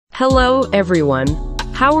Hello everyone.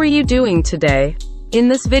 How are you doing today? In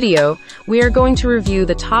this video, we are going to review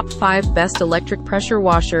the top 5 best electric pressure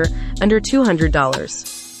washer under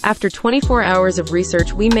 $200. After 24 hours of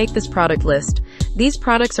research, we make this product list. These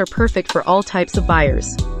products are perfect for all types of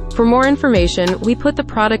buyers. For more information, we put the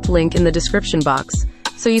product link in the description box,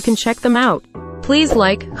 so you can check them out. Please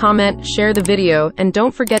like, comment, share the video, and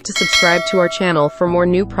don't forget to subscribe to our channel for more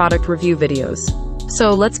new product review videos.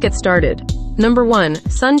 So let's get started. Number 1.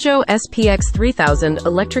 Sunjo SPX 3000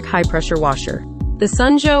 Electric High Pressure Washer. The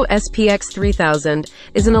Sunjo SPX 3000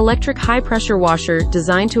 is an electric high-pressure washer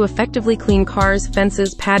designed to effectively clean cars,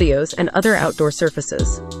 fences, patios, and other outdoor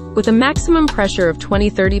surfaces. With a maximum pressure of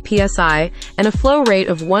 20-30 psi and a flow rate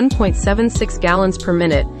of 1.76 gallons per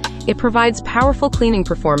minute, it provides powerful cleaning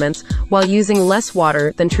performance while using less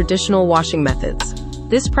water than traditional washing methods.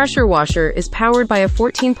 This pressure washer is powered by a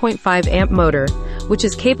 14.5 amp motor, which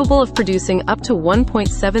is capable of producing up to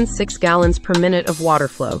 1.76 gallons per minute of water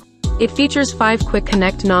flow. It features 5 quick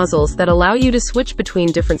connect nozzles that allow you to switch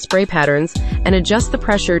between different spray patterns and adjust the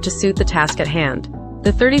pressure to suit the task at hand.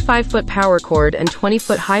 The 35-foot power cord and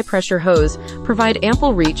 20-foot high-pressure hose provide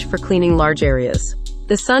ample reach for cleaning large areas.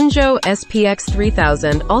 The Sunjo SPX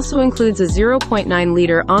 3000 also includes a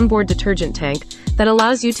 0.9-liter onboard detergent tank that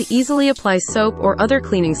allows you to easily apply soap or other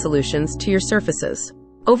cleaning solutions to your surfaces.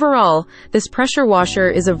 Overall, this pressure washer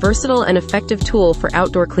is a versatile and effective tool for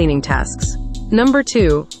outdoor cleaning tasks. Number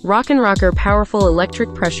 2. Rock&Rocker Powerful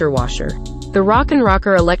Electric Pressure Washer. The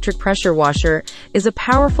Rock&Rocker Electric Pressure Washer is a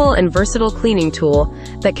powerful and versatile cleaning tool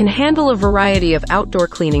that can handle a variety of outdoor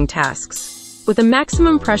cleaning tasks. With a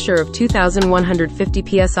maximum pressure of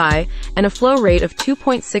 2,150 psi and a flow rate of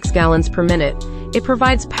 2.6 gallons per minute, it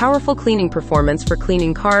provides powerful cleaning performance for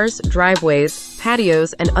cleaning cars, driveways,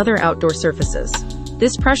 patios, and other outdoor surfaces.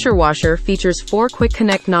 This pressure washer features 4 quick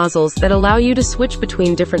connect nozzles that allow you to switch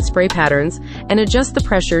between different spray patterns and adjust the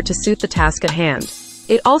pressure to suit the task at hand.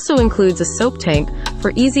 It also includes a soap tank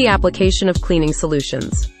for easy application of cleaning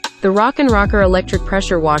solutions. The Rock&Rocker electric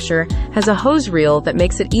pressure washer has a hose reel that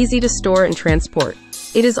makes it easy to store and transport.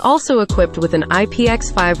 It is also equipped with an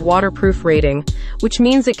IPX5 waterproof rating, which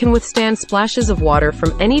means it can withstand splashes of water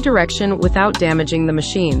from any direction without damaging the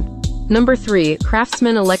machine. Number 3.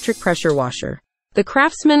 CRAFTSMAN Electric Pressure Washer. The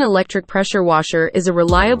CRAFTSMAN electric pressure washer is a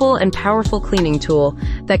reliable and powerful cleaning tool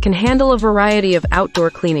that can handle a variety of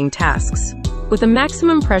outdoor cleaning tasks. With a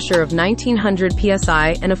maximum pressure of 1900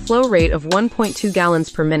 psi and a flow rate of 1.2 gallons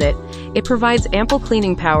per minute, it provides ample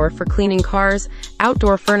cleaning power for cleaning cars,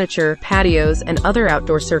 outdoor furniture, patios, and other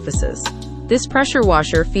outdoor surfaces. This pressure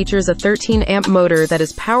washer features a 13-amp motor that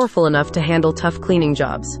is powerful enough to handle tough cleaning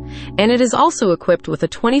jobs, and it is also equipped with a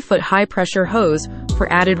 20-foot high-pressure hose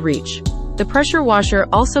for added reach. The pressure washer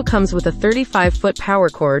also comes with a 35-foot power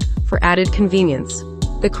cord for added convenience.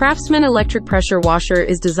 The CRAFTSMAN electric pressure washer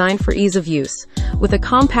is designed for ease of use, with a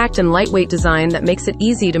compact and lightweight design that makes it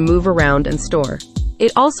easy to move around and store.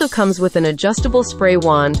 It also comes with an adjustable spray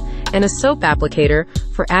wand and a soap applicator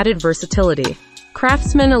for added versatility.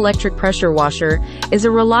 CRAFTSMAN electric pressure washer is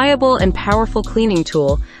a reliable and powerful cleaning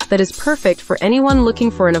tool that is perfect for anyone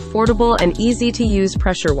looking for an affordable and easy-to-use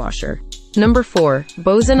pressure washer. Number 4.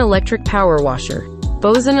 BOSEN Electric Power Washer.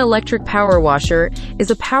 BOSEN Electric Power Washer is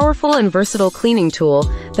a powerful and versatile cleaning tool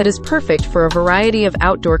that is perfect for a variety of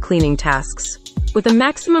outdoor cleaning tasks. With a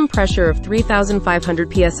maximum pressure of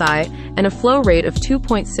 3,500 psi and a flow rate of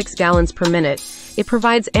 2.6 gallons per minute, it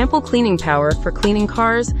provides ample cleaning power for cleaning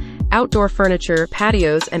cars, outdoor furniture,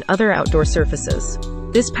 patios, and other outdoor surfaces.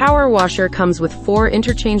 This power washer comes with 4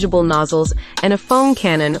 interchangeable nozzles and a foam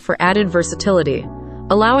cannon for added versatility,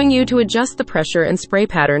 allowing you to adjust the pressure and spray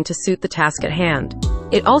pattern to suit the task at hand.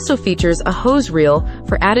 It also features a hose reel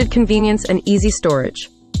for added convenience and easy storage.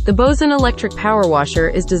 The BOSEN electric power washer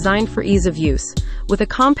is designed for ease of use, with a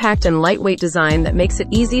compact and lightweight design that makes it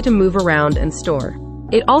easy to move around and store.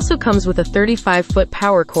 It also comes with a 35-foot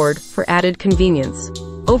power cord for added convenience.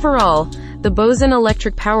 Overall, the BOSEN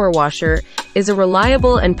electric power washer is a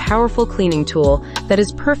reliable and powerful cleaning tool that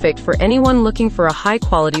is perfect for anyone looking for a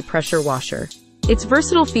high-quality pressure washer. Its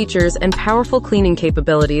versatile features and powerful cleaning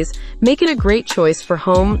capabilities make it a great choice for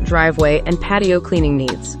home, driveway, and patio cleaning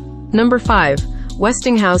needs. Number 5.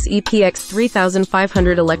 Westinghouse EPX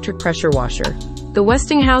 3500 Electric Pressure Washer. The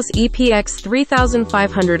Westinghouse EPX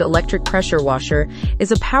 3500 Electric Pressure Washer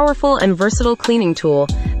is a powerful and versatile cleaning tool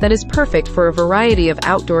that is perfect for a variety of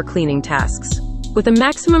outdoor cleaning tasks. With a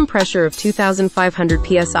maximum pressure of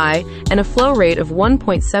 2,500 psi and a flow rate of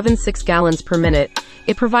 1.76 gallons per minute,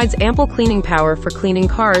 it provides ample cleaning power for cleaning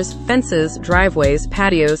cars, fences, driveways,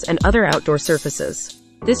 patios, and other outdoor surfaces.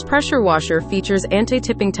 This pressure washer features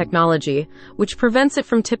anti-tipping technology, which prevents it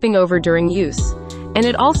from tipping over during use. And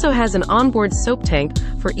it also has an onboard soap tank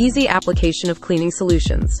for easy application of cleaning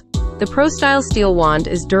solutions. The Pro-Style steel wand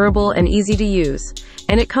is durable and easy to use,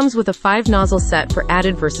 and it comes with a 5-nozzle set for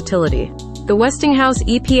added versatility. The Westinghouse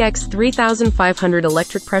EPX 3500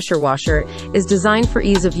 electric pressure washer is designed for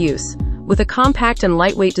ease of use, with a compact and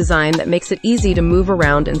lightweight design that makes it easy to move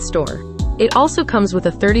around and store. It also comes with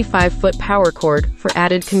a 35-foot power cord for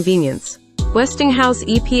added convenience. Westinghouse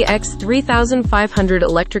EPX 3500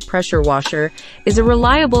 electric pressure washer is a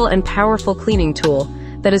reliable and powerful cleaning tool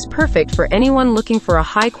that is perfect for anyone looking for a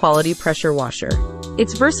high-quality pressure washer.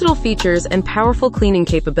 Its versatile features and powerful cleaning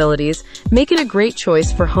capabilities make it a great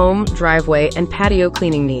choice for home, driveway, and patio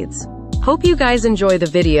cleaning needs. Hope you guys enjoy the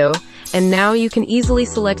video, and now you can easily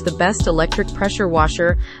select the best electric pressure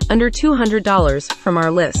washer under $200 from our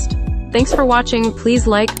list. Thanks for watching. Please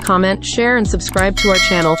like, comment, share, and subscribe to our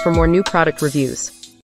channel for more new product reviews.